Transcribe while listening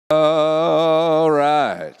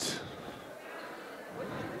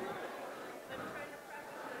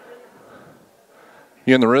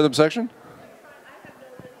You in the rhythm section?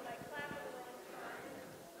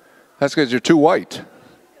 That's because you're too white.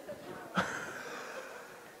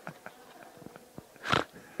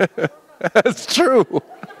 That's true.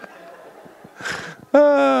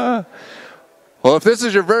 Well, if this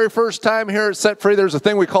is your very first time here at Set Free, there's a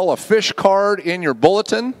thing we call a fish card in your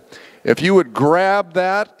bulletin. If you would grab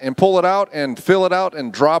that and pull it out and fill it out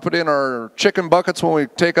and drop it in our chicken buckets when we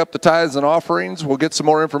take up the tithes and offerings, we'll get some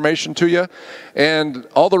more information to you. And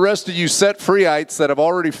all the rest of you Set Freeites that have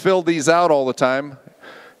already filled these out all the time,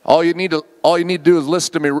 all you need to do is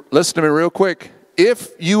listen to me real quick.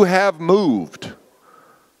 If you have moved,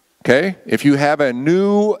 okay, if you have a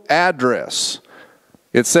new address,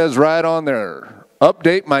 it says right on there,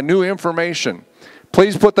 update my new information.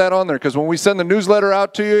 Please put that on there, because when we send the newsletter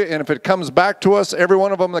out to you, and if it comes back to us, every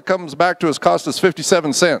one of them that comes back to us costs us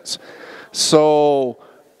 57 cents. So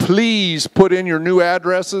please put in your new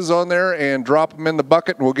addresses on there and drop them in the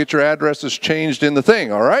bucket, and we'll get your addresses changed in the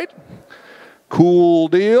thing, all right? Cool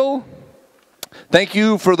deal. Thank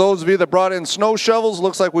you for those of you that brought in snow shovels.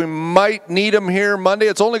 Looks like we might need them here Monday.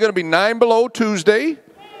 It's only going to be 9 below Tuesday.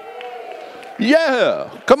 Yeah,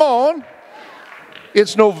 come on.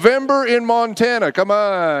 It's November in Montana. Come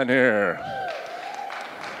on here.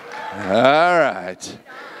 All right.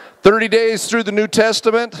 30 days through the New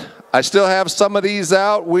Testament. I still have some of these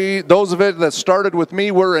out. Those of it that started with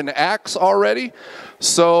me were in Acts already.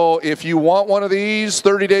 So if you want one of these,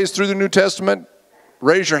 30 days through the New Testament,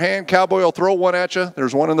 raise your hand. Cowboy will throw one at you.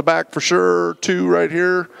 There's one in the back for sure. 2 right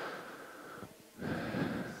here.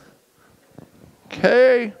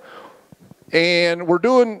 Okay. And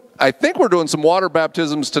I think we're doing some water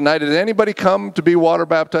baptisms tonight. Did anybody come to be water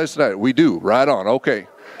baptized tonight? We do. Right on. Okay.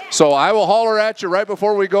 So I will holler at you right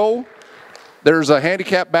before we go. There's a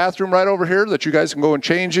handicapped bathroom right over here that you guys can go and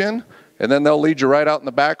change in. And then they'll lead you right out in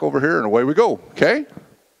the back over here, and away we go. Okay?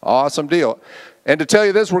 Awesome deal. And to tell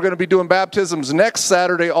you this, we're going to be doing baptisms next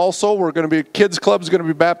Saturday also. Kids Club's going to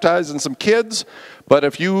be baptizing some kids. But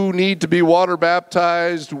if you need to be water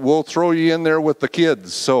baptized, we'll throw you in there with the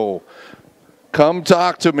kids. So come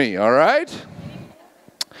talk to me, all right?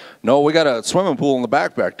 No, we got a swimming pool in the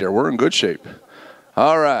back there. We're in good shape.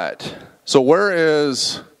 All right. So where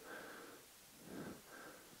is...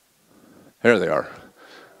 There they are.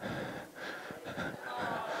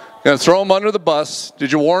 Going to throw them under the bus.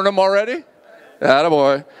 Did you warn them already?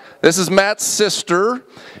 Attaboy. This is Matt's sister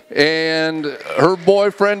and her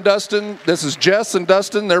boyfriend, Dustin. This is Jess and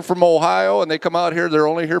Dustin. They're from Ohio, and they come out here. They're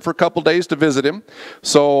only here for a couple days to visit him.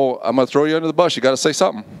 So I'm going to throw you under the bus. You got to say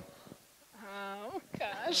something. Oh,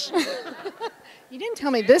 gosh. You didn't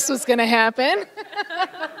tell me this was going to happen.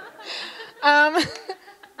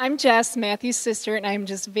 I'm Jess, Matthew's sister, and I'm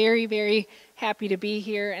just very, very happy to be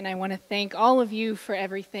here. And I want to thank all of you for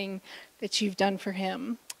everything that you've done for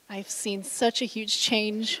him. I've seen such a huge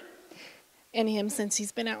change in him since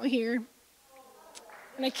he's been out here.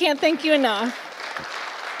 And I can't thank you enough.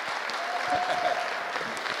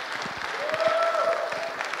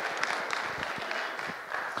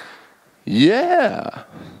 Yeah.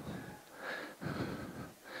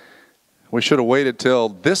 We should have waited till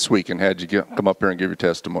this week and had you come up here and give your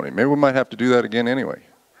testimony. Maybe we might have to do that again anyway.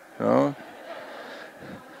 And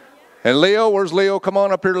Leo, where's Leo? Come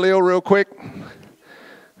on up here, Leo, real quick.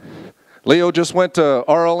 Leo just went to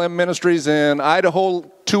RLM Ministries in Idaho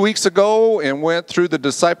 2 weeks ago and went through the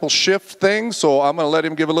discipleship thing, so I'm going to let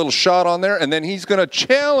him give a little shot on there, and then he's going to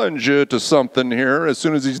challenge you to something here as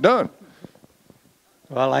soon as he's done.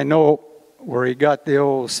 Well, I know where he got the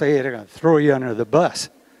old saying, they're going to throw you under the bus.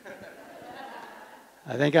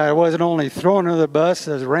 I think I wasn't only thrown under the bus,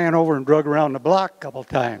 I ran over and drug around the block a couple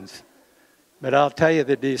times. But I'll tell you,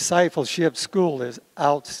 the discipleship school is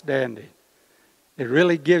outstanding. It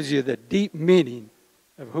really gives you the deep meaning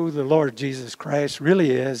of who the Lord Jesus Christ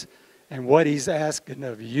really is and what he's asking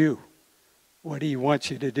of you, what he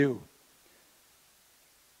wants you to do.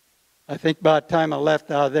 I think by the time I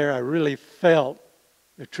left out of there, I really felt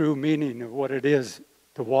the true meaning of what it is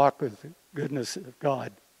to walk with the goodness of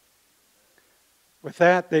God. With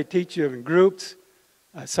that, they teach you in groups.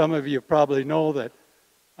 Some of you probably know that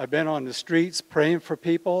I've been on the streets praying for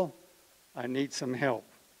people. I need some help.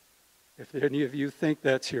 If any of you think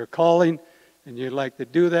that's your calling and you'd like to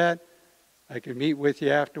do that, I can meet with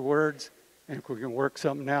you afterwards and we can work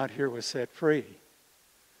something out here with Set Free.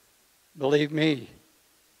 Believe me,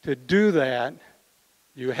 to do that,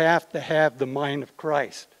 you have to have the mind of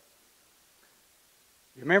Christ.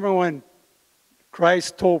 You remember when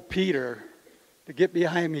Christ told Peter to get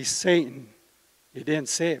behind me, Satan? He didn't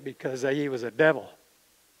say it because he was a devil.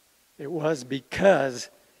 It was because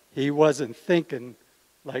he wasn't thinking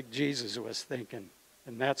like Jesus was thinking.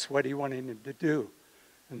 And that's what he wanted him to do.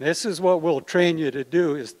 And this is what we'll train you to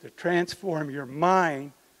do, is to transform your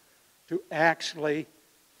mind to actually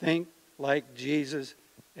think like Jesus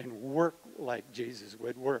and work like Jesus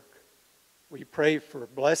would work. We pray for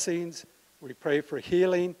blessings, we pray for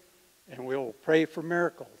healing, and we'll pray for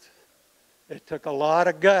miracles. It took a lot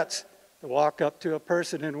of guts to walk up to a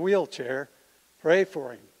person in a wheelchair, pray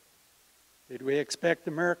for him. Did we expect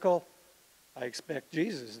a miracle? I expect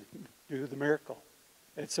Jesus to do the miracle.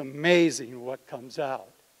 It's amazing what comes out.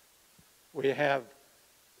 We have,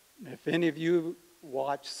 if any of you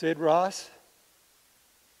watch Sid Ross,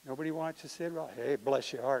 nobody watches Sid Ross? Hey,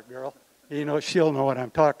 bless your heart, girl. You know, she'll know what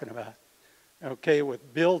I'm talking about. Okay,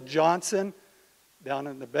 with Bill Johnson down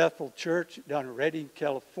in the Bethel Church down in Redding,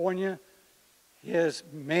 California, his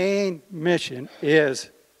main mission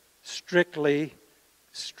is strictly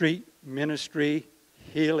street ministry,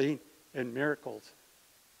 healing, and miracles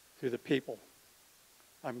to the people.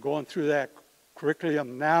 I'm going through that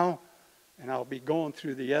curriculum now, and I'll be going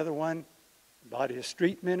through the other one about his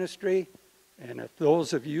street ministry. And if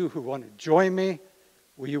those of you who want to join me,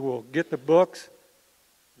 we will get the books.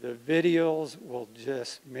 The videos will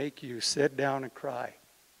just make you sit down and cry.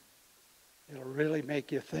 It'll really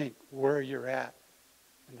make you think where you're at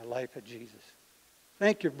in the life of Jesus.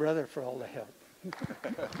 Thank you, brother, for all the help.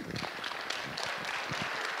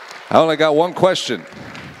 I only got one question.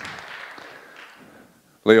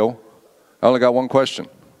 Leo, I only got one question.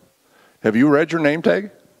 Have you read your name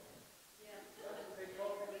tag?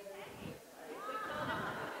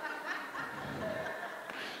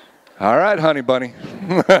 All right, honey bunny.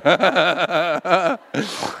 All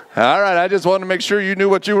right, I just wanted to make sure you knew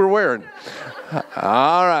what you were wearing.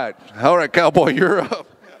 All right, cowboy, you're up.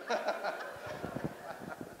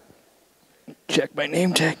 Check my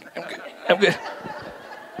name tag. I'm good.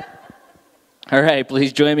 All right,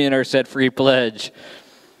 please join me in our Set Free pledge.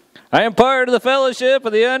 I am part of the fellowship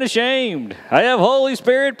of the unashamed. I have Holy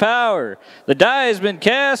Spirit power. The die has been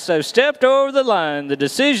cast. I've stepped over the line. The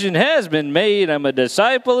decision has been made. I'm a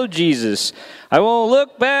disciple of Jesus. I won't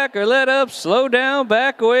look back or let up, slow down,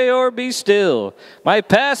 back away, or be still. My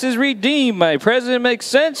past is redeemed. My present makes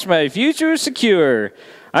sense. My future is secure.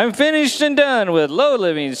 I'm finished and done with low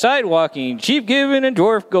living, sight walking, cheap giving, and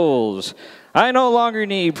dwarf goals. I no longer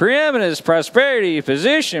need preeminence, prosperity,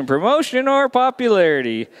 position, promotion, or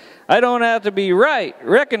popularity. I don't have to be right,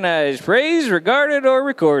 recognized, praised, regarded, or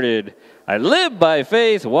recorded. I live by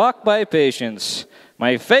faith, walk by patience.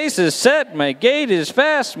 My face is set, my gait is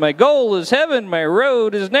fast, my goal is heaven, my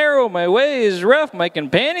road is narrow, my way is rough, my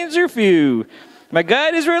companions are few. My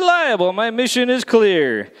guide is reliable, my mission is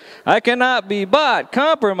clear. I cannot be bought,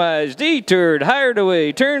 compromised, deterred, hired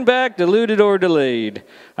away, turned back, deluded, or delayed.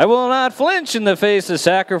 I will not flinch in the face of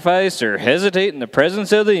sacrifice or hesitate in the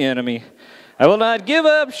presence of the enemy. I will not give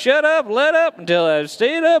up, shut up, let up until I've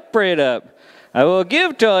stayed up, prayed up. I will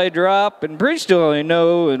give till I drop and preach till I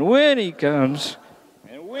know, and when he comes,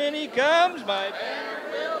 my banner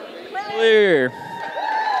will be clear.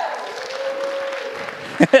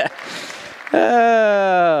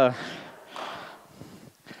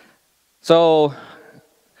 So,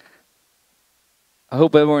 I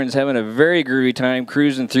hope everyone's having a very groovy time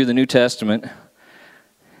cruising through the New Testament.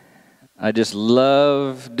 I just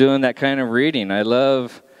love doing that kind of reading. I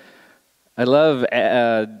love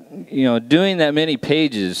doing that many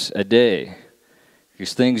pages a day.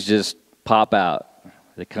 These things just pop out.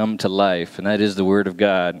 They come to life, and that is the Word of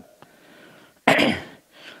God.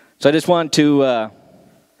 So I just want to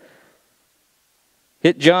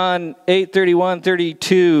hit John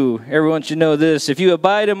 8:31-32. Everyone should know this. If you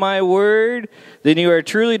abide in my word, then you are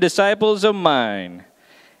truly disciples of mine.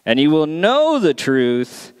 And you will know the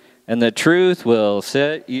truth, and the truth will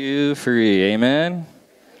set you free. Amen?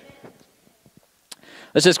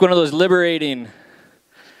 That's just one of those liberating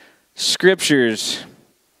scriptures.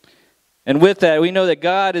 And with that, we know that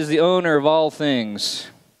God is the owner of all things.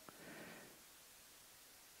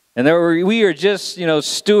 And we are just,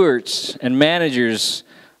 stewards and managers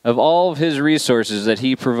of all of his resources that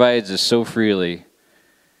he provides us so freely.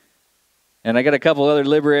 And I got a couple other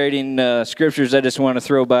liberating scriptures I just want to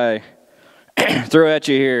throw at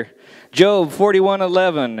you here. Job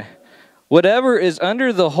 41:11. Whatever is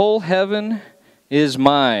under the whole heaven is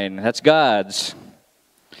mine. That's God's.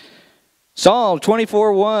 Psalm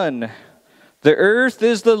 24:1. The earth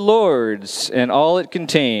is the Lord's and all it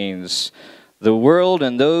contains, the world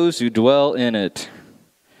and those who dwell in it.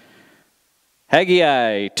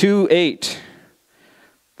 Haggai 2:8.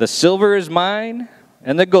 The silver is mine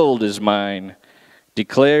and the gold is mine,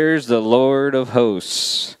 declares the Lord of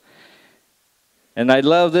hosts. And I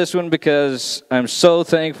love this one because I'm so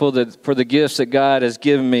thankful for the gifts that God has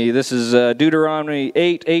given me. This is Deuteronomy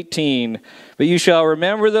 8:18. But you shall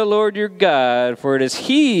remember the Lord your God, for it is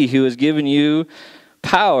He who has given you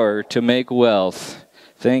power to make wealth.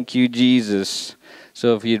 Thank you, Jesus.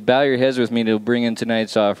 So if you'd bow your heads with me to bring in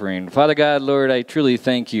tonight's offering. Father God, Lord, I truly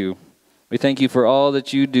thank you. We thank you for all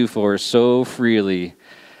that you do for us so freely.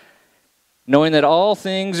 Knowing that all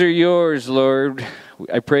things are yours, Lord,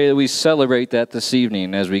 I pray that we celebrate that this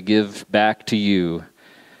evening as we give back to you.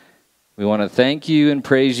 We want to thank you and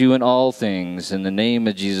praise you in all things. In the name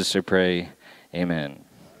of Jesus I pray. Amen.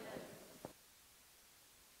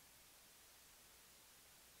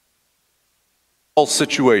 All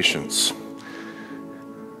situations.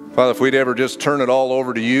 Father, if we'd ever just turn it all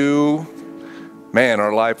over to you, man,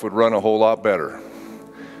 our life would run a whole lot better.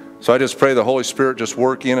 So I just pray the Holy Spirit just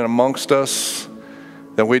work in and amongst us,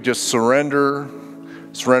 that we just surrender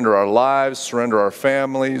our lives, surrender our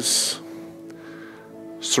families,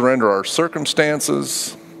 surrender our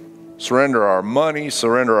circumstances, surrender our money,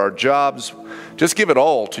 surrender our jobs. Just give it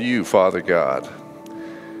all to you, Father God,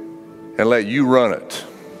 and let you run it.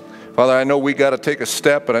 Father, I know we got to take a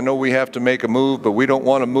step, and I know we have to make a move, but we don't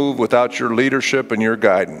want to move without your leadership and your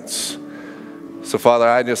guidance. So, Father,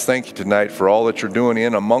 I just thank you tonight for all that you're doing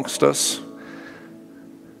in amongst us.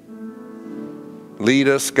 Lead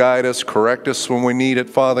us, guide us, correct us when we need it,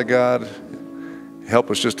 Father God. Help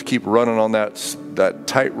us just to keep running on that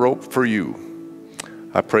tightrope for you.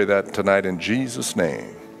 I pray that tonight in Jesus'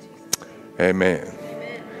 name. Amen.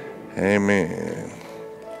 Amen.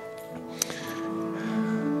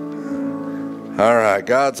 All right,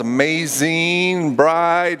 God's amazing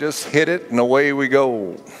bride. Just hit it and away we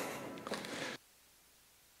go.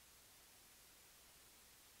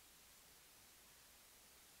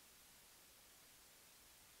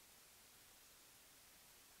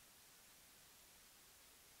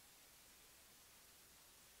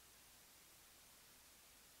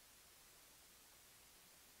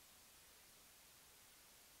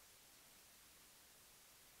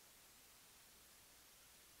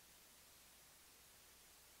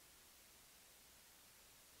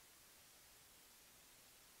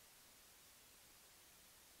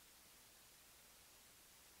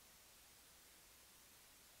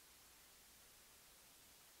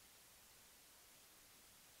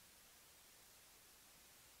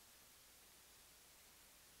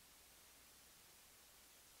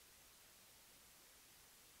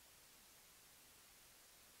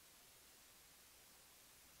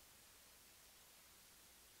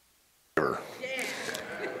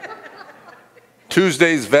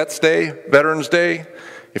 Tuesday's Vets Day, Veterans Day.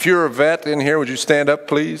 If you're a vet in here, would you stand up,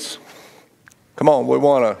 please? Come on, we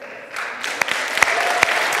want to.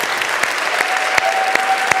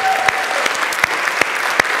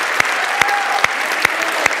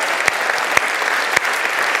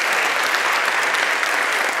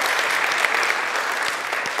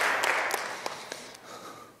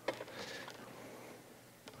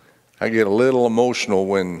 I get a little emotional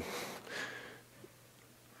when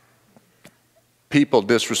people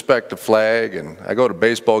disrespect the flag, and I go to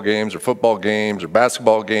baseball games or football games or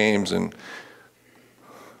basketball games, and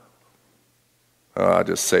I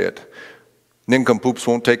just say it. Nincompoops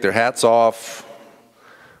won't take their hats off.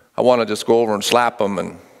 I want to just go over and slap them,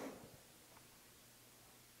 and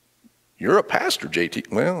you're a pastor,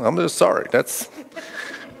 JT. Well, I'm just sorry.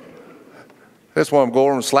 That's why I'm going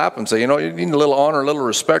over and slap them and say, you know, you need a little honor, a little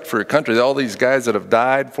respect for your country. All these guys that have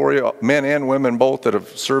died for you, men and women both, that have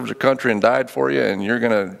served your country and died for you, and you're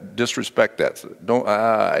going to disrespect that. So don't.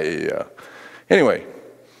 Anyway,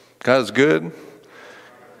 God is good.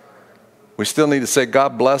 We still need to say,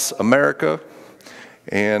 God bless America.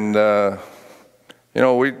 And, you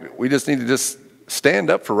know, we just need to just stand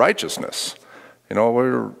up for righteousness. You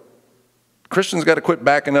know, Christians got to quit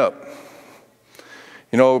backing up.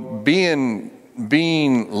 You know, being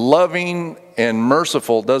loving and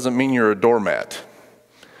merciful doesn't mean you're a doormat.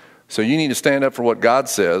 So you need to stand up for what God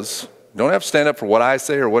says. You don't have to stand up for what I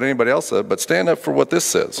say or what anybody else says, but stand up for what this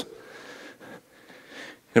says.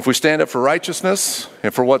 If we stand up for righteousness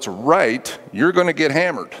and for what's right, you're going to get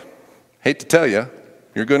hammered. Hate to tell you,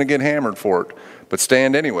 you're going to get hammered for it, but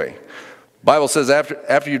stand anyway. The Bible says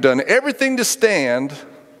after you've done everything to stand,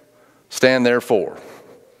 stand therefore.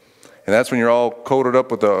 And that's when you're all coated up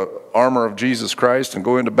with the armor of Jesus Christ and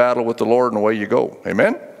go into battle with the Lord, and away you go.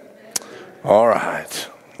 Amen? All right.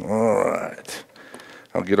 All right.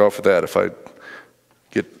 I'll get off of that. If I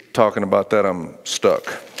get talking about that, I'm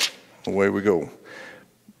stuck. Away we go.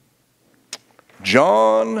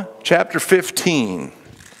 John chapter 15.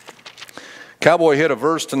 Cowboy hit a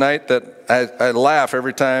verse tonight that I laugh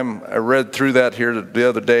every time I read through that here the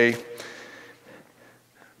other day.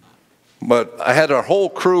 But I had our whole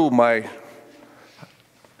crew,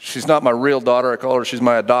 she's not my real daughter, I call her, she's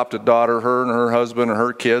my adopted daughter, her and her husband and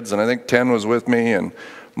her kids, and I think 10 was with me, and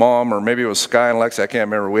Mom, or maybe it was Sky and Lexi, I can't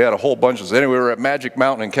remember. We had a whole bunch of us. Anyway, we were at Magic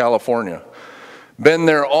Mountain in California. Been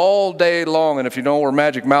there all day long, and if you know where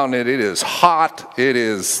Magic Mountain is, it is hot, it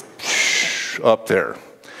is up there.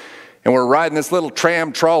 And we're riding this little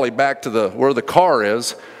tram trolley back to where the car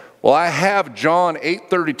is. Well, I have John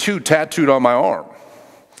 8:32 tattooed on my arm.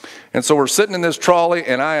 And so we're sitting in this trolley,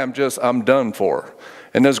 and I'm done for.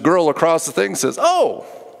 And this girl across the thing says, "Oh,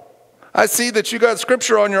 I see that you got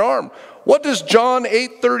scripture on your arm. What does John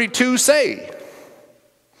 8:32 say?"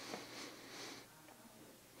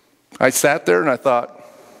 I sat there and I thought,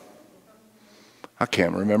 I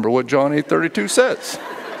can't remember what John 8:32 says.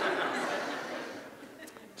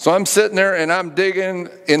 So I'm sitting there and I'm digging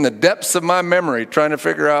in the depths of my memory trying to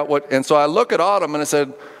figure out what, and so I look at Autumn and I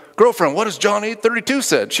said, "Girlfriend, what does John 8:32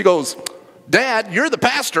 said?" She goes, "Dad, you're the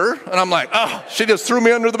pastor." And I'm like, oh, she just threw me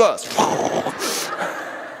under the bus.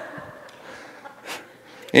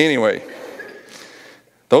 Anyway,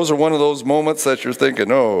 those are one of those moments that you're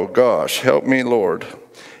thinking, oh gosh, help me, Lord.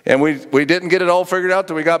 And we didn't get it all figured out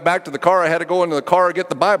till we got back to the car. I had to go into the car and get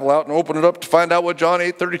the Bible out and open it up to find out what John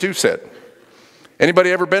 8:32 said.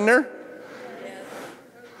 Anybody ever been there? Yes.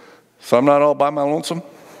 So I'm not all by my lonesome?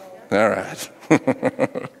 All right.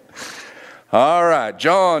 All right,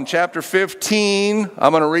 John chapter 15.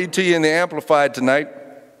 I'm going to read to you in the Amplified tonight.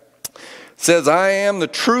 It says, "I am the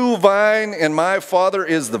true vine, and my Father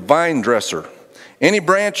is the vine dresser. Any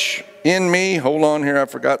branch in me," hold on here, I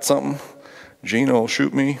forgot something. Gina will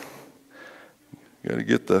shoot me. Got to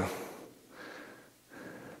get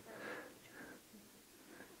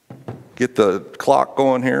the clock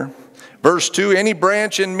going here. Verse 2, "Any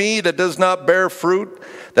branch in me that does not bear fruit,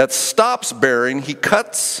 that stops bearing, he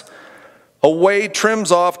cuts away,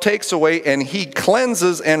 trims off, takes away, and he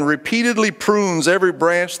cleanses and repeatedly prunes every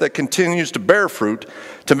branch that continues to bear fruit,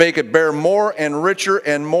 to make it bear more and richer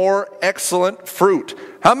and more excellent fruit."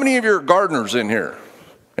 How many of you are gardeners in here?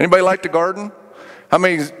 Anybody like to garden? How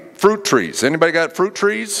many fruit trees? Anybody got fruit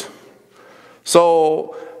trees?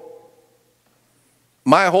 So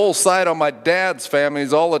my whole side on my dad's family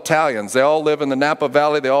is all Italians. They all live in the Napa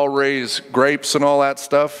Valley. They all raise grapes and all that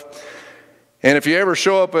stuff. And if you ever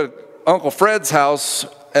show up at Uncle Fred's house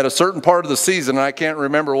at a certain part of the season, and I can't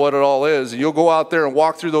remember what it all is, you'll go out there and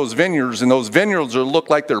walk through those vineyards, and those vineyards will look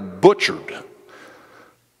like they're butchered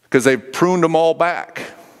because they've pruned them all back.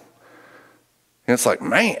 And it's like,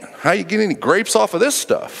 man, how you get any grapes off of this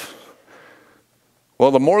stuff? Well,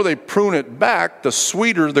 the more they prune it back, the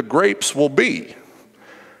sweeter the grapes will be.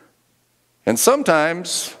 And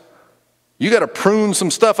sometimes you got to prune some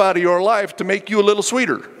stuff out of your life to make you a little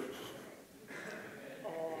sweeter.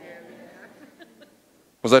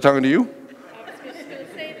 Was I talking to you? I was just going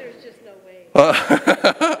to say there's just no way.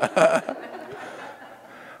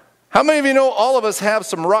 How many of you know all of us have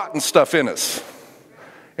some rotten stuff in us?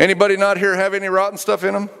 Anybody not here have any rotten stuff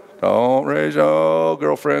in them? Don't raise your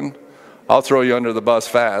girlfriend. I'll throw you under the bus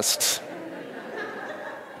fast.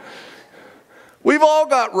 We've all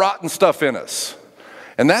got rotten stuff in us.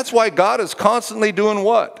 And that's why God is constantly doing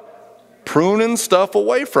what? Pruning stuff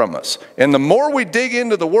away from us. And the more we dig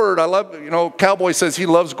into the Word, I love, Cowboy says he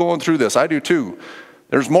loves going through this. I do too.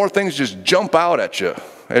 There's more things just jump out at you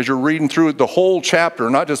as you're reading through the whole chapter,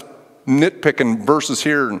 not just nitpicking verses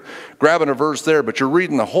here and grabbing a verse there, but you're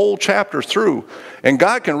reading the whole chapter through. And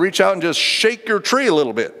God can reach out and just shake your tree a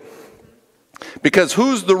little bit. Because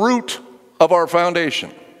who's the root of our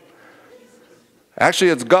foundation?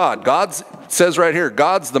 Actually, it's God. God says right here,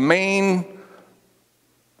 God's the main.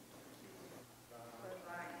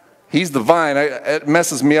 He's the vine. It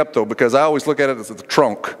messes me up though, because I always look at it as the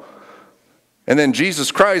trunk. And then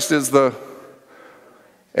Jesus Christ is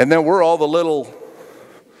and then we're all the little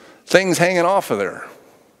things hanging off of there.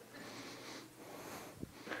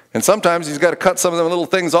 And sometimes he's got to cut some of them little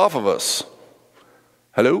things off of us.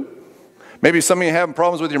 Hello? Maybe some of you having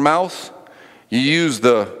problems with your mouth. You use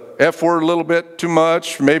the F word a little bit too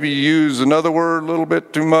much. Maybe you use another word a little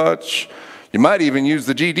bit too much. You might even use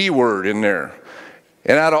the GD word in there.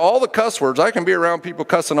 And out of all the cuss words, I can be around people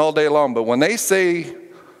cussing all day long, but when they say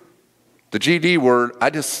the GD word,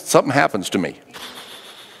 something happens to me.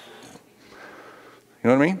 You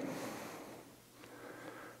know what I mean?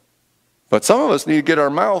 But some of us need to get our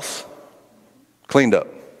mouth cleaned up.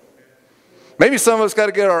 Maybe some of us got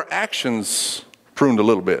to get our actions pruned a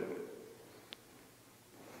little bit.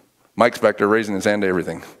 Mike's back there raising his hand to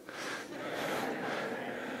everything.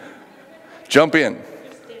 Jump in.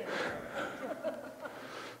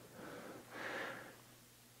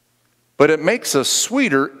 But it makes us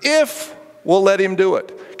sweeter if we'll let him do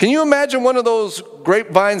it. Can you imagine one of those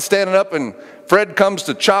grapevines standing up and Fred comes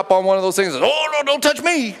to chop on one of those things and says, oh, no, don't touch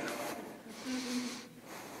me.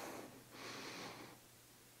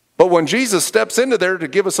 But when Jesus steps into there to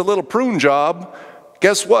give us a little prune job,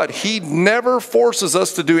 guess what? He never forces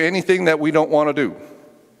us to do anything that we don't want to do.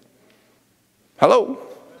 Hello?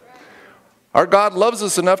 Our God loves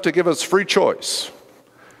us enough to give us free choice.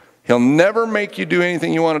 He'll never make you do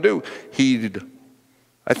anything you want to do.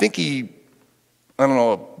 I don't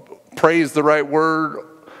know, praise the right word,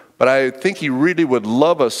 but I think he really would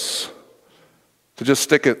love us to just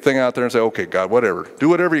stick a thing out there and say, okay, God, whatever. Do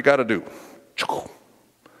whatever you got to do.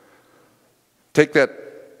 Take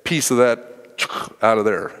that piece of that out of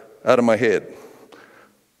there, out of my head.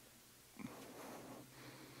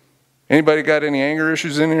 Anybody got any anger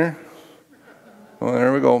issues in here? Well,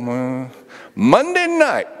 there we go. Monday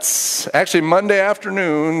nights, actually Monday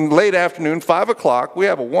afternoon, late afternoon, 5 o'clock, we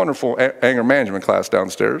have a wonderful anger management class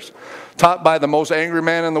downstairs, taught by the most angry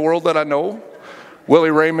man in the world that I know,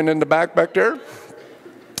 Willie Raymond in the back there.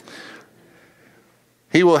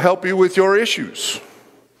 He will help you with your issues.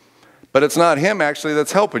 But it's not him actually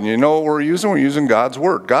that's helping you. You know what we're using? We're using God's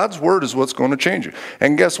Word. God's Word is what's going to change you.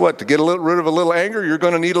 And guess what? To get rid of a little anger, you're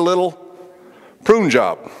going to need a little prune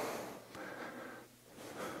job.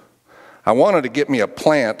 I wanted to get me a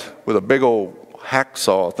plant with a big old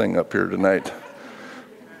hacksaw thing up here tonight,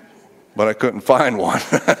 but I couldn't find one.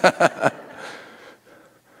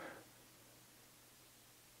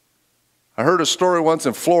 I heard a story once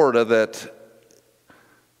in Florida that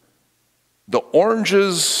the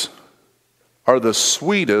oranges are the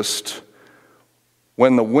sweetest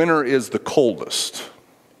when the winter is the coldest.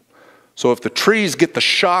 So if the trees get the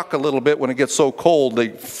shock a little bit when it gets so cold, they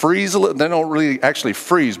freeze a little. They don't really actually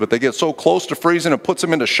freeze, but they get so close to freezing, it puts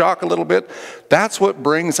them into shock a little bit. That's what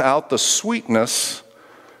brings out the sweetness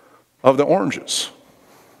of the oranges.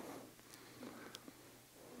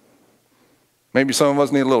 Maybe some of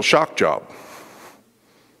us need a little shock job.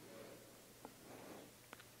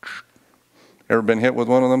 Ever been hit with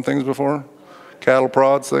one of them things before? Cattle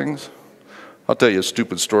prods things? I'll tell you a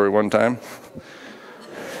stupid story one time.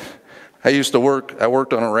 I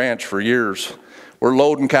worked on a ranch for years. We're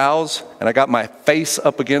loading cows, and I got my face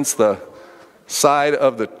up against the side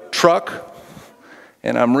of the truck,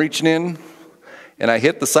 and I'm reaching in, and I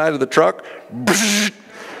hit the side of the truck.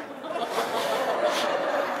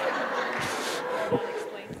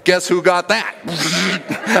 Guess who got that?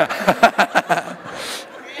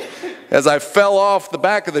 As I fell off the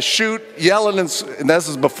back of the chute, yelling, and this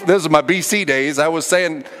is my BC days, I was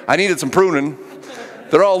saying I needed some pruning.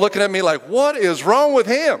 They're all looking at me like, what is wrong with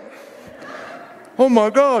him? Oh my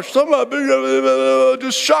gosh, somebody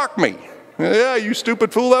just shocked me. Yeah, you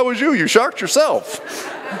stupid fool, that was you. You shocked yourself.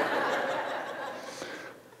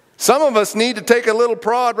 Some of us need to take a little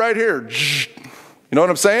prod right here. You know what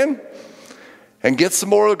I'm saying? And get some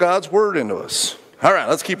more of God's Word into us. All right,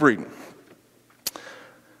 let's keep reading.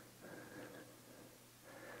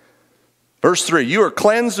 Verse 3, you are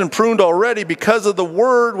cleansed and pruned already because of the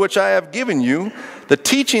word which I have given you, the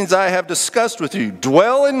teachings I have discussed with you.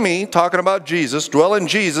 Dwell in me, talking about Jesus, dwell in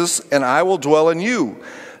Jesus, and I will dwell in you.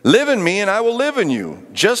 Live in me, and I will live in you.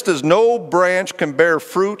 Just as no branch can bear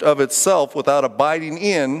fruit of itself without abiding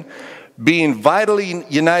in, being vitally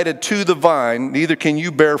united to the vine, neither can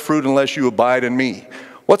you bear fruit unless you abide in me.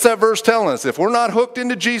 What's that verse telling us? If we're not hooked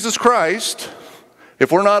into Jesus Christ,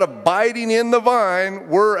 if we're not abiding in the vine,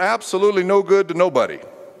 we're absolutely no good to nobody.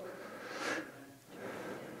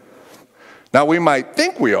 Now, we might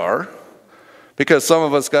think we are, because some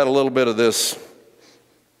of us got a little bit of this,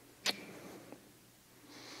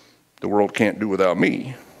 the world can't do without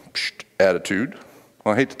me attitude.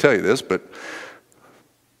 Well, I hate to tell you this, but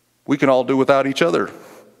we can all do without each other,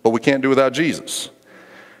 but we can't do without Jesus.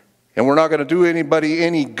 And we're not going to do anybody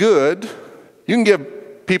any good. You can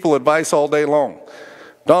give people advice all day long.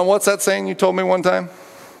 Don, what's that saying you told me one time?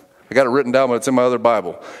 I got it written down, but it's in my other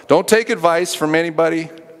Bible. Don't take advice from anybody.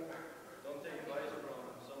 Don't take advice from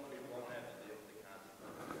somebody who won't have to deal with the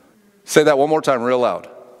consequences. Say that one more time real loud.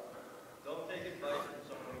 Don't take advice from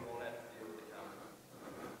someone who won't have to deal with the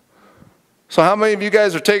consequences. So how many of you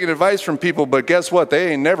guys are taking advice from people, but guess what?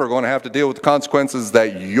 They ain't never going to have to deal with the consequences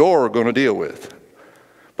that you're going to deal with.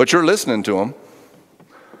 But you're listening to them.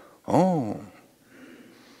 Oh.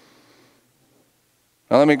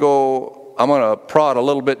 Now let me go, I'm going to prod a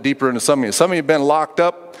little bit deeper into some of you. Some of you have been locked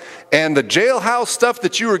up, and the jailhouse stuff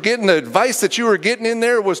that you were getting, the advice that you were getting in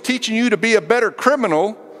there was teaching you to be a better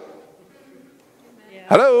criminal. Yeah.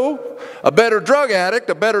 Hello? A better drug addict,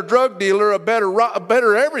 a better drug dealer, a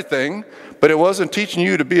better everything, but it wasn't teaching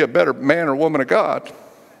you to be a better man or woman of God.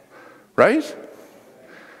 Right?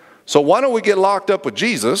 So why don't we get locked up with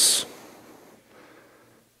Jesus?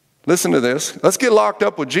 Listen to this. Let's get locked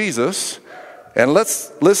up with Jesus, and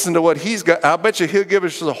let's listen to what he's got. I bet you he'll give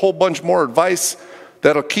us a whole bunch more advice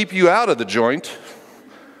that'll keep you out of the joint,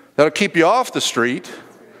 that'll keep you off the street,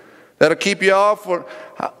 that'll keep you off.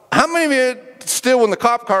 How many of you still, when the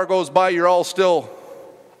cop car goes by, you're all still?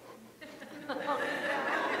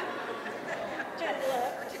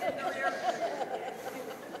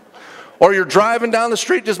 Or you're driving down the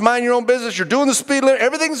street, just mind your own business, you're doing the speed limit,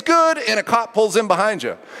 everything's good, and a cop pulls in behind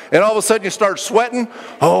you. And all of a sudden you start sweating.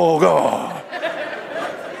 Oh, God.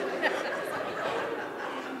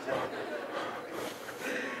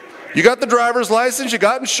 You got the driver's license, you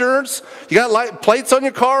got insurance, you got plates on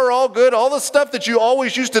your car are all good, all the stuff that you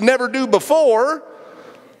always used to never do before.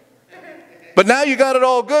 But now you got it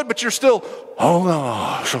all good, but you're still, oh,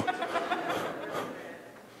 gosh.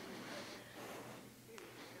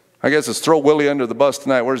 I guess it's throw Willie under the bus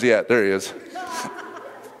tonight. Where's he at? There he is.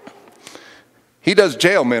 He does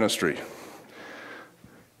jail ministry.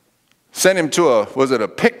 Sent him to a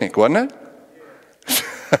picnic, wasn't it?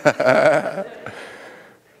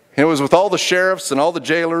 It was with all the sheriffs and all the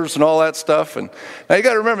jailers and all that stuff. And now you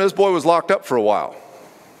got to remember, this boy was locked up for a while.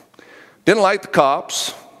 Didn't like the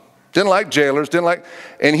cops. Didn't like jailers,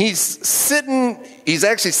 and he's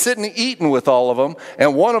actually sitting eating with all of them.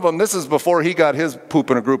 And one of them, this is before he got his poop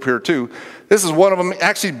in a group here too. This is one of them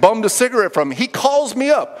actually bummed a cigarette from him. He calls me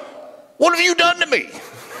up. What have you done to me?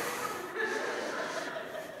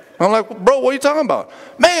 I'm like, bro, what are you talking about?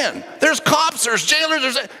 Man, there's cops, there's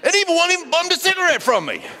jailers, and even one even bummed a cigarette from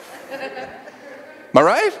me. Am I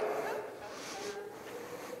right?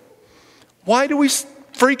 Why do we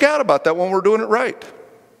freak out about that when we're doing it right?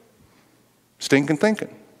 Stinking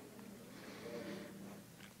thinking.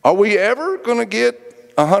 Are we ever going to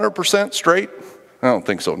get 100% straight? I don't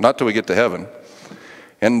think so. Not till we get to heaven.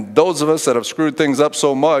 And those of us that have screwed things up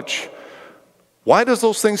so much, why does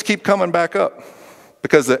those things keep coming back up?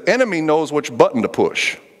 Because the enemy knows which button to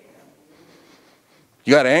push.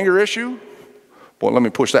 You got an anger issue? Boy, let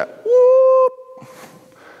me push that. Whoop.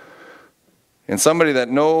 And somebody that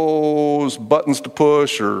knows buttons to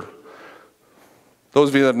push, or those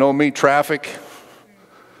of you that know me, traffic.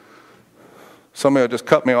 Somebody will just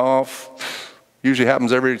cut me off. Usually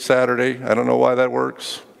happens every Saturday. I don't know why that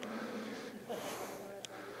works.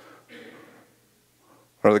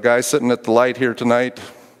 Or the guy sitting at the light here tonight,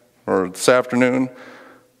 or this afternoon.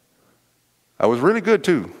 I was really good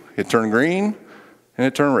too. It turned green and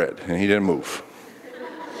it turned red, and he didn't move.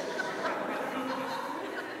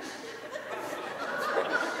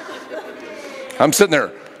 I'm sitting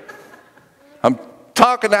there. I'm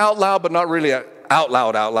talking out loud, but not really out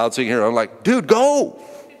loud, so you can hear. I'm like, dude, go.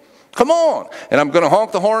 Come on. And I'm going to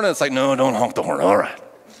honk the horn, and it's like, no, don't honk the horn. All right.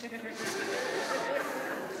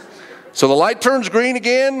 So the light turns green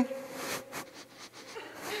again.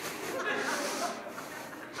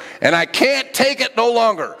 And I can't take it no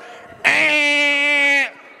longer.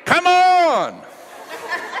 Come on.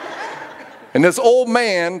 And this old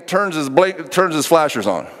man turns his flashers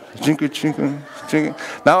on.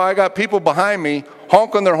 Now I got people behind me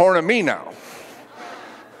honking their horn at me now.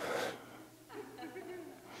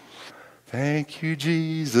 Thank you,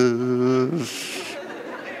 Jesus.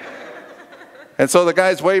 And so the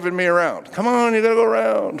guy's waving me around. Come on, you gotta go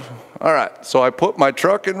around. All right, so I put my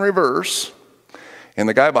truck in reverse, and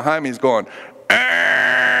the guy behind me is going,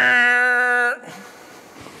 Arr!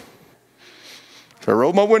 So I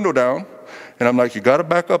rolled my window down, and I'm like, you gotta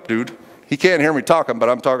back up, dude. He can't hear me talking, but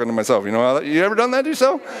I'm talking to myself. You know how you ever done that to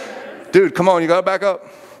yourself? Dude, come on, you gotta back up.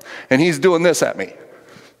 And he's doing this at me.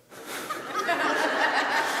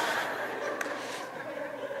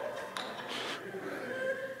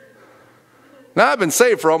 Now, I've been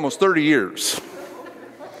saved for almost 30 years.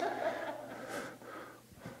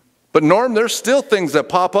 But Norm, there's still things that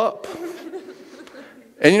pop up.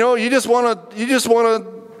 And you know, you just want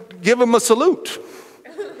to give them a salute.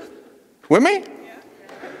 With me?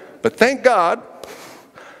 But thank God,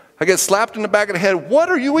 I get slapped in the back of the head. What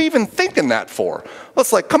are you even thinking that for? Well,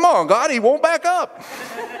 it's like, come on, God, he won't back up.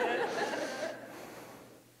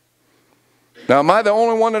 Now, am I the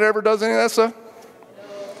only one that ever does any of that stuff?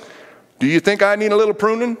 Do you think I need a little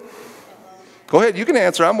pruning? Go ahead, you can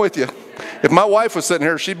answer. I'm with you. If my wife was sitting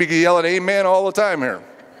here, she'd be yelling amen all the time here.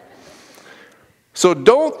 So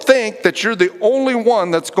don't think that you're the only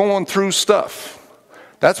one that's going through stuff.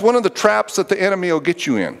 That's one of the traps that the enemy will get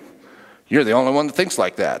you in. You're the only one that thinks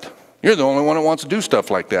like that. You're the only one that wants to do stuff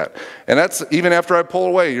like that. And that's even after I pull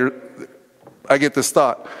away, I get this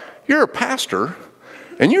thought, you're a pastor,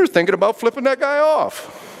 and you're thinking about flipping that guy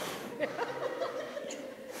off.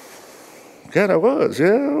 Yeah, I was. Yeah,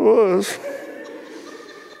 I was.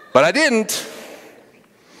 But I didn't.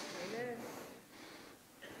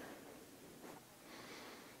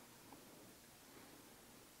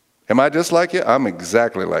 Am I just like you? I'm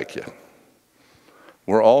exactly like you.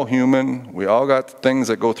 We're all human. We all got things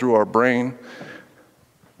that go through our brain.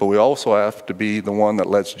 But we also have to be the one that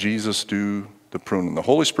lets Jesus do the pruning. The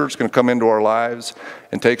Holy Spirit's going to come into our lives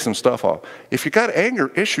and take some stuff off. If you got anger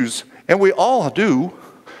issues, and we all do,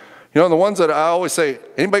 you know, the ones that I always say,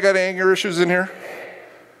 anybody got any anger issues in here?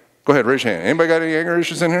 Go ahead, raise your hand. Anybody got any anger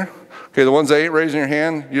issues in here? Okay, the ones that ain't raising your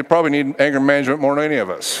hand, you probably need anger management more than any of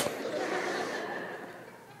us.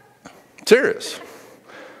 Serious.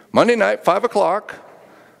 Monday night, 5 o'clock,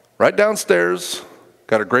 right downstairs,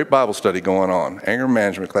 got a great Bible study going on. Anger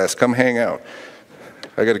management class. Come hang out.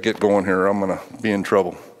 I got to get going here. I'm going to be in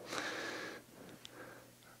trouble.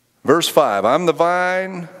 Verse 5, I'm the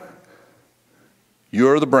vine, you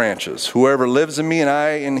are the branches. Whoever lives in me and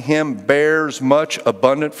I in him bears much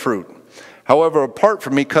abundant fruit. However, apart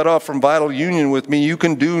from me, cut off from vital union with me, you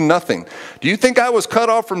can do nothing. Do you think I was cut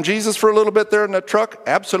off from Jesus for a little bit there in the truck?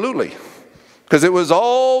 Absolutely. Because it was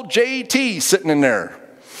all JT sitting in there.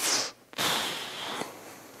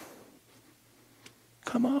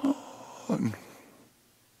 Come on.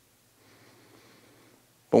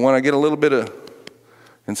 But when I get a little bit of,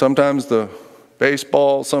 and sometimes the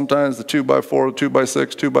baseball, sometimes the 2x4,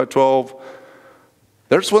 2x6, 2x12,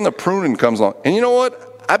 that's when the pruning comes along. And you know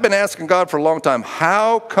what? I've been asking God for a long time,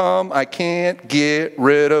 how come I can't get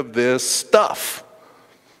rid of this stuff?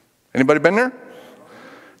 Anybody been there?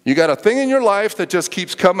 You got a thing in your life that just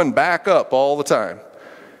keeps coming back up all the time.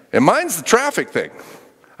 And mine's the traffic thing.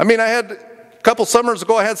 I mean, a couple summers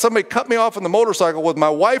ago, I had somebody cut me off on the motorcycle with my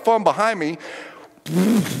wife on behind me.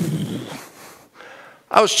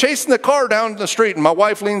 I was chasing the car down the street, and my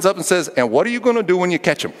wife leans up and says, and what are you going to do when you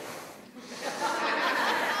catch him?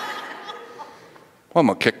 Well, I'm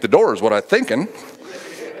going to kick the door is what I'm thinking.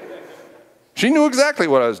 She knew exactly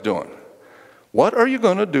what I was doing. What are you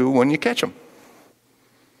going to do when you catch him?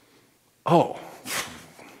 Oh.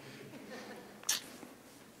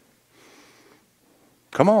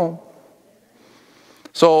 Come on.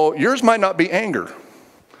 So yours might not be anger.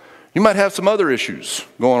 You might have some other issues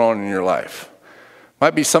going on in your life.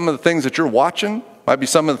 Might be some of the things that you're watching. Might be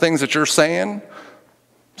some of the things that you're saying.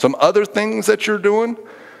 Some other things that you're doing.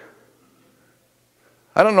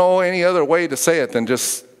 I don't know any other way to say it than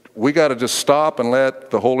just, we got to just stop and let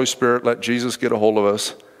the Holy Spirit, let Jesus get a hold of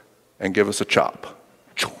us and give us a chop.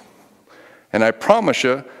 And I promise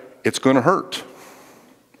you, it's going to hurt.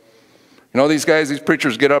 You know, these guys, these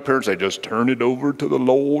preachers get up here and say, just turn it over to the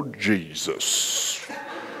Lord Jesus.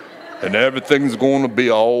 And everything's going to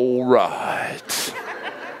be all right.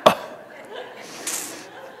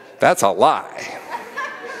 That's a lie.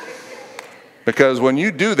 Because when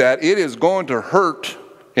you do that, it is going to hurt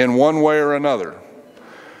in one way or another.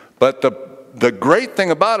 But the great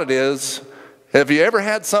thing about it is, have you ever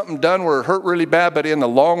had something done where it hurt really bad, but in the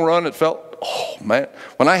long run it felt, oh man,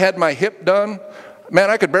 when I had my hip done, man,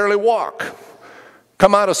 I could barely walk.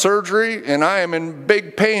 Come out of surgery and I am in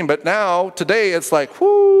big pain, but now, today, it's like,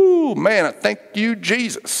 whoo, man, thank you,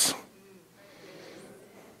 Jesus.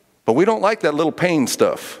 But we don't like that little pain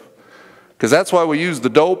stuff. Because that's why we use the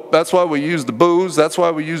dope, that's why we use the booze, that's why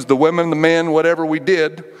we use the women, the men, whatever we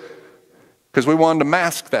did. Because we wanted to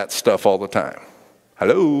mask that stuff all the time.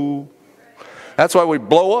 Hello? That's why we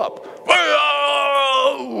blow up.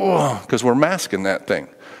 Because we're masking that thing.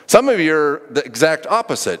 Some of you are the exact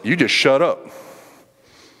opposite. You just shut up.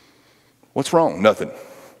 What's wrong? Nothing.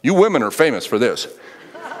 You women are famous for this.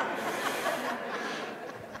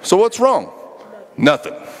 So what's wrong?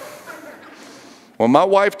 Nothing. When my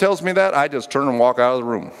wife tells me that, I just turn and walk out of the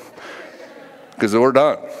room. Because we're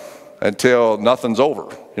done until nothing's over.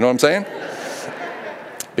 You know what I'm saying?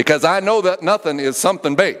 Because I know that nothing is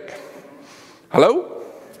something big. Hello?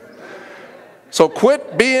 So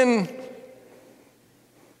quit being,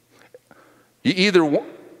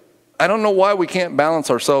 I don't know why we can't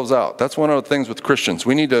balance ourselves out. That's one of the things with Christians.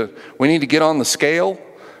 We need to get on the scale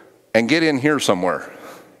and get in here somewhere.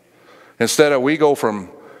 Instead of we go from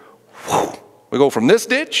this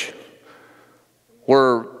ditch,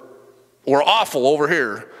 we're awful over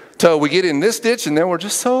here, till we get in this ditch and then we're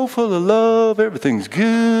just so full of love, everything's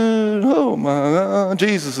good, oh my God,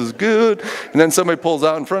 Jesus is good. And then somebody pulls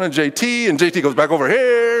out in front of JT and JT goes back over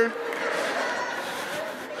here.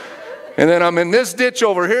 And then I'm in this ditch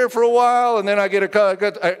over here for a while, and then I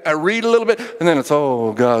I read a little bit, and then it's,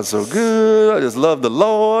 oh, God's so good. I just love the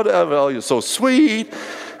Lord. Oh, you're so sweet.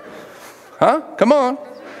 Huh? Come on.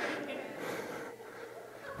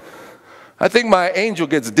 I think my angel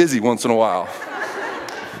gets dizzy once in a while.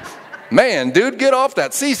 Man, dude, get off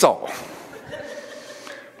that seesaw.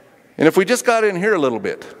 And if we just got in here a little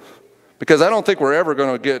bit, because I don't think we're ever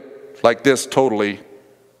going to get like this totally,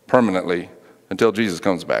 permanently, until Jesus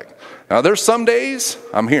comes back. Now, there's some days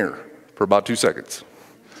I'm here for about 2 seconds.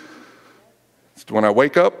 It's when I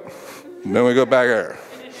wake up, and then we go back there.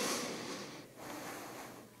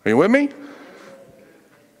 Are you with me?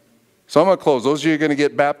 So I'm going to close. Those of you who are going to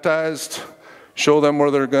get baptized, show them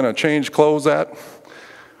where they're going to change clothes at.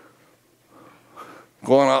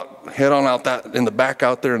 Go on out, head on out that in the back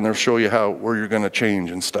out there, and they'll show you where you're going to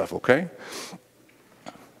change and stuff, okay?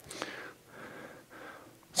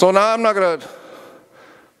 So now I'm not going to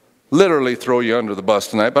literally throw you under the bus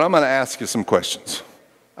tonight, but I'm going to ask you some questions.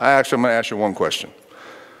 I'm going to ask you one question.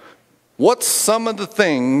 What's some of the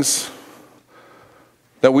things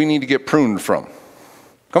that we need to get pruned from?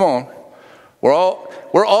 Come on. We're all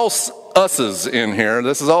us's in here.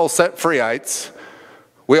 This is all set-freeites.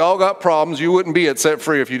 We all got problems. You wouldn't be at Set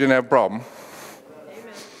Free if you didn't have a problem.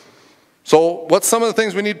 Amen. So what's some of the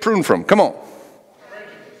things we need pruned from? Come on.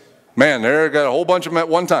 Man, there got a whole bunch of them at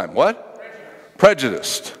one time. What?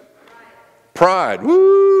 Prejudiced. Pride.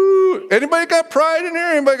 Woo! Anybody got pride in here?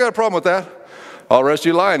 Anybody got a problem with that? I'll rest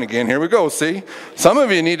you lying again. Here we go. See? Some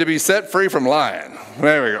of you need to be set free from lying.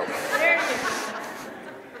 There we go.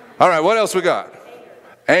 All right, what else we got?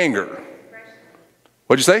 Anger.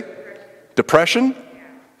 What'd you say? Depression?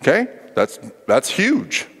 Okay, that's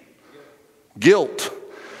huge. Guilt.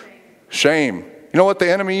 Shame. You know what the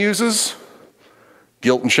enemy uses?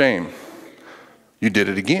 Guilt and shame. You did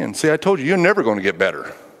it again. See, I told you, you're never going to get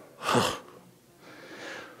better.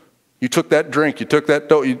 You took that drink, you took that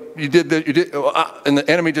dough, you did that, and the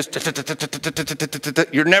enemy just,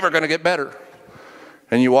 you're never going to get better.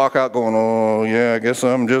 And you walk out going, oh, yeah, I guess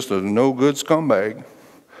I'm just a no good scumbag.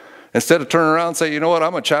 Instead of turning around and say, you know what,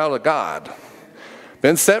 I'm a child of God.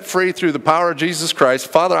 Been set free through the power of Jesus Christ.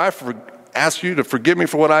 Father, I ask you to forgive me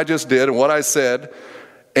for what I just did and what I said,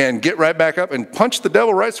 and get right back up and punch the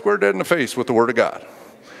devil right square dead in the face with the Word of God.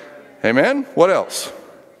 Amen? What else?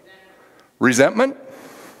 Resentment?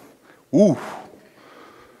 Ooh.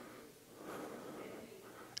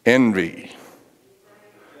 Envy.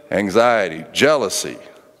 Anxiety. Jealousy.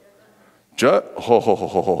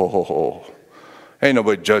 Ain't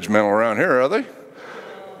nobody judgmental around here, are they?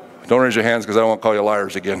 Don't raise your hands because I don't want to call you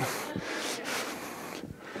liars again.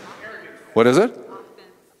 What is it?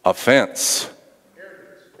 Offense.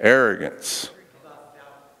 Arrogance.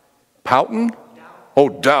 Pouting? Oh,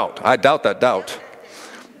 doubt. I doubt that doubt.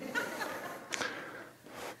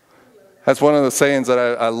 That's one of the sayings that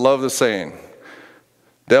I love the saying.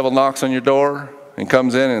 Devil knocks on your door and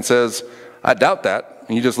comes in and says, I doubt that.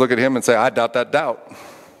 And you just look at him and say, I doubt that doubt.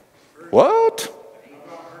 What?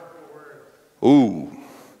 Ooh.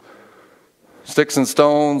 Sticks and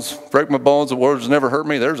stones, break my bones, the words never hurt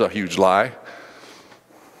me. There's a huge lie.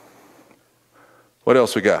 What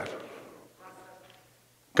else we got?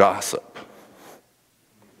 Gossip.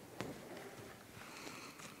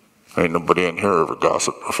 Ain't nobody in here ever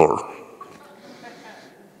gossiped before.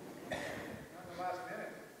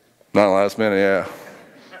 Not last minute, yeah.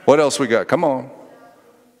 What else we got? Come on.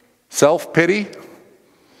 Self-pity.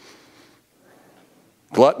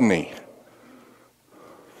 Gluttony.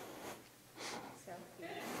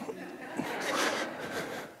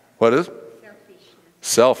 What is it?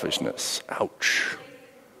 Selfishness. Ouch.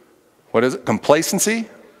 What is it? Complacency?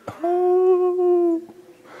 Oh.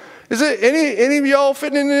 Is it any of y'all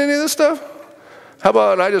fitting in any of this stuff? How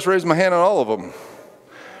about I just raise my hand on all of them?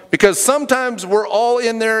 Because sometimes we're all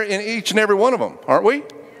in there in each and every one of them, aren't we?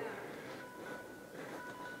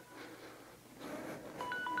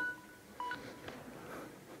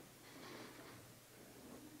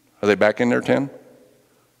 Are they back in there, 10?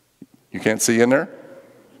 You can't see in there?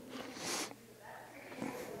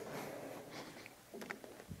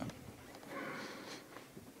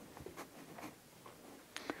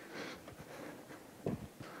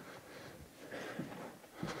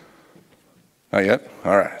 Not yet?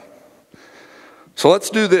 All right. So let's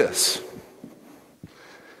do this.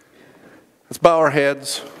 Let's bow our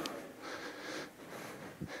heads.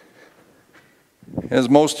 As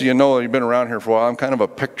most of you know, you've been around here for a while, I'm kind of a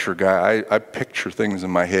picture guy. I picture things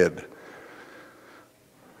in my head.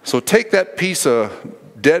 So take that piece of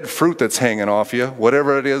dead fruit that's hanging off you,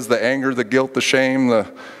 whatever it is, the anger, the guilt, the shame, the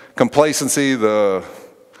complacency, the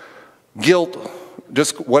guilt,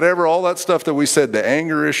 just whatever, all that stuff that we said, the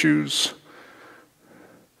anger issues.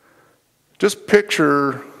 Just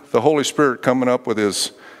picture the Holy Spirit coming up with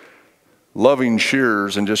his loving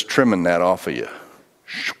shears and just trimming that off of you.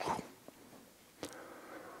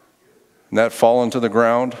 And that falling to the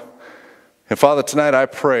ground. And Father, tonight I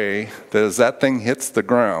pray that as that thing hits the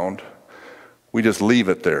ground, we just leave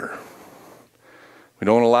it there. We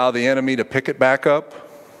don't allow the enemy to pick it back up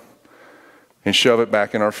and shove it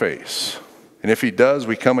back in our face. And if he does,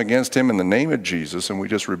 we come against him in the name of Jesus, and we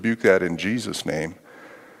just rebuke that in Jesus' name.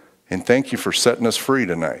 And thank you for setting us free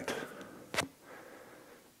tonight.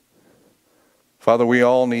 Father, we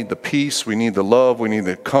all need the peace, we need the love, we need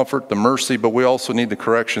the comfort, the mercy, but we also need the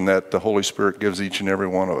correction that the Holy Spirit gives each and every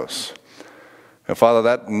one of us. And Father,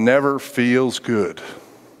 that never feels good.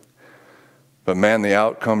 But man, the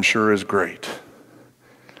outcome sure is great.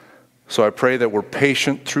 So I pray that we're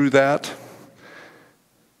patient through that,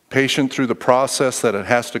 patient through the process that it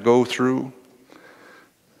has to go through,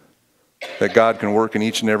 that God can work in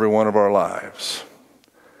each and every one of our lives.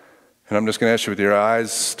 And I'm just going to ask you, with your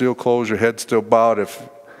eyes still closed, your head still bowed, if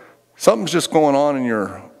something's just going on in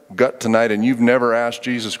your gut tonight and you've never asked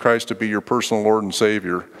Jesus Christ to be your personal Lord and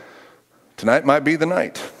Savior, tonight might be the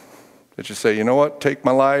night that you say, you know what, take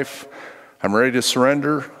my life, I'm ready to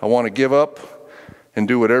surrender, I want to give up and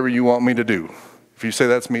do whatever you want me to do. If you say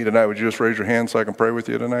that's me tonight, would you just raise your hand so I can pray with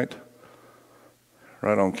you tonight?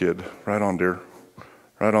 Right on, kid. Right on, dear.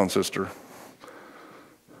 Right on, sister.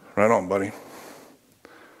 Right on, buddy.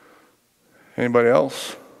 Anybody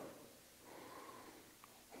else?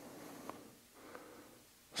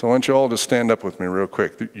 So why don't you all just stand up with me real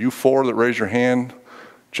quick. You four that raise your hand,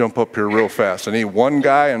 jump up here real fast. I need one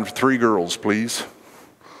guy and 3 girls, please.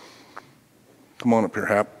 Come on up here,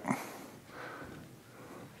 Hap.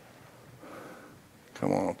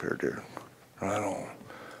 Come on up here, dear. Right on.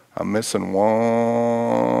 I'm missing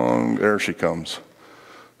one. There she comes.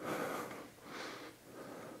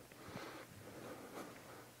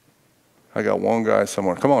 I got one guy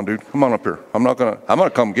somewhere. Come on, dude. Come on up here. I'm gonna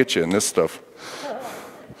come get you in this stuff.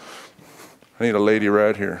 I need a lady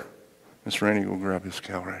right here. Miss Randy, go grab this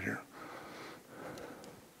gal right here.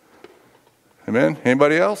 Amen.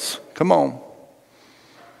 Anybody else? Come on.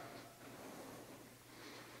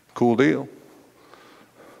 Cool deal.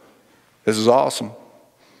 This is awesome.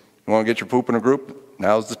 You want to get your poop in a group?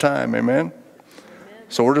 Now's the time. Amen.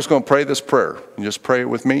 So we're just going to pray this prayer. You just pray it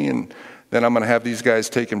with me, and then I'm going to have these guys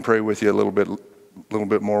take and pray with you a little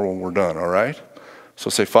bit more when we're done, all right?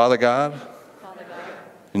 So say, Father God,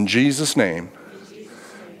 in Jesus' name,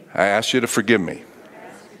 I ask you to forgive me.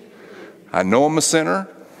 I know I'm a sinner,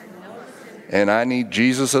 and I need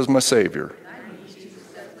Jesus as my Savior.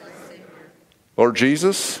 Lord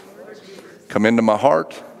Jesus, come into my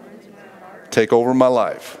heart, take over my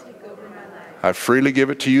life. I freely give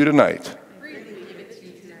it to you tonight.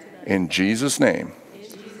 In Jesus' name.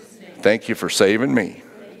 Thank you for saving me.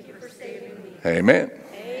 Amen.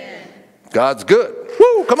 God's good.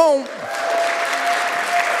 Woo, come on.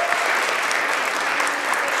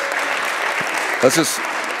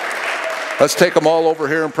 Let's take them all over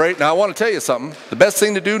here and pray. Now I want to tell you something. The best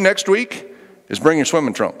thing to do next week is bring your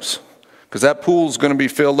swimming trunks, because that pool's going to be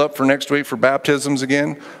filled up for next week for baptisms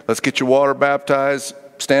again. Let's get your water baptized,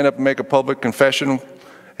 stand up and make a public confession,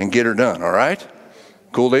 and get her done, all right?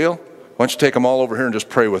 Cool deal? Why don't you take them all over here and just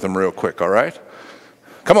pray with them real quick, all right?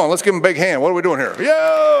 Come on, let's give them a big hand. What are we doing here?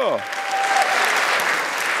 Yeah!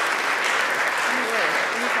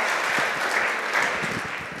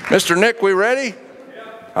 Mr. Nick, we ready?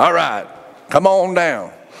 All right. Come on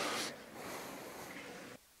down.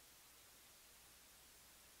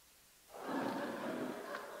 I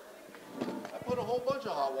put a whole bunch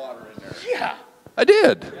of hot water in there. Yeah. I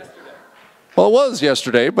did. Well, it was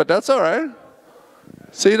yesterday, but that's all right.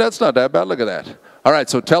 See, that's not that bad. Look at that. All right,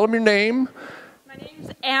 so tell them your name. My name's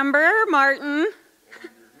Amber Martin.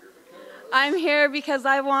 I'm here because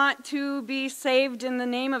I want to be saved in the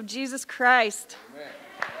name of Jesus Christ.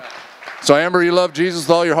 So, Amber, you love Jesus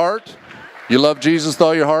with all your heart? You love Jesus with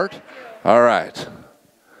all your heart? All right.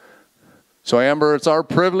 So, Amber, it's our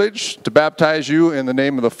privilege to baptize you in the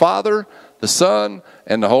name of the Father, the Son,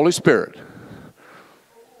 and the Holy Spirit.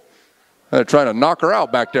 They're trying to knock her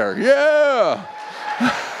out back there. Yeah!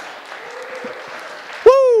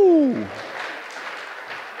 Woo!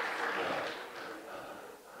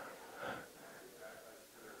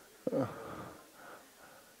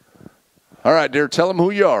 All right, dear, tell them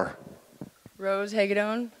who you are. Rose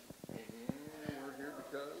Hagedorn.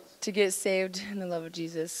 To get saved in the love of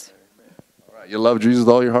Jesus. All right, you love Jesus with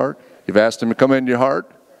all your heart? You've asked him to come into your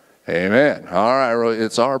heart? Amen. All right,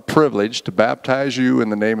 it's our privilege to baptize you in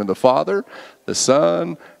the name of the Father, the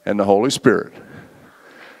Son, and the Holy Spirit.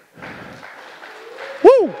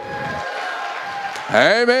 Woo!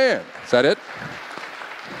 Amen. Is that it?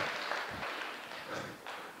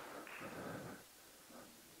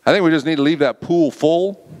 I think we just need to leave that pool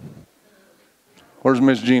full. Where's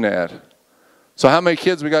Miss Gina at? So how many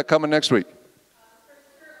kids we got coming next week?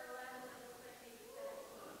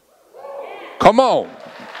 Come on.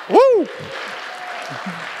 Woo!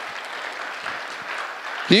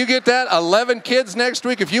 Can you get that? 11 kids next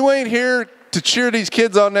week. If you ain't here to cheer these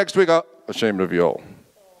kids on next week, I'm ashamed of you all.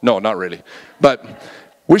 No, not really. But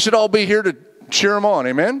we should all be here to cheer them on.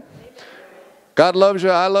 Amen? God loves you.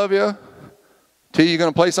 I love you. T, you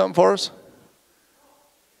going to play something for us?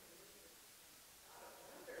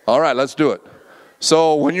 All right, let's do it.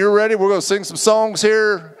 So when you're ready, we're going to sing some songs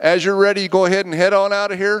here. As you're ready, you go ahead and head on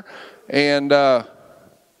out of here. And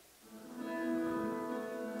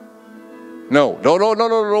no,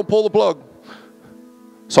 don't pull the plug.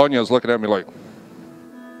 Sonia's looking at me like.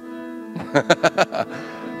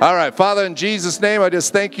 All right, Father, in Jesus' name, I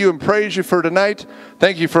just thank you and praise you for tonight.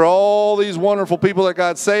 Thank you for all these wonderful people that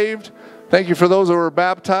got saved. Thank you for those that were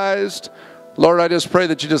baptized. Lord, I just pray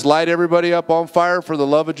that you just light everybody up on fire for the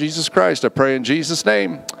love of Jesus Christ. I pray in Jesus'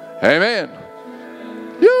 name. Amen.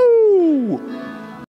 You.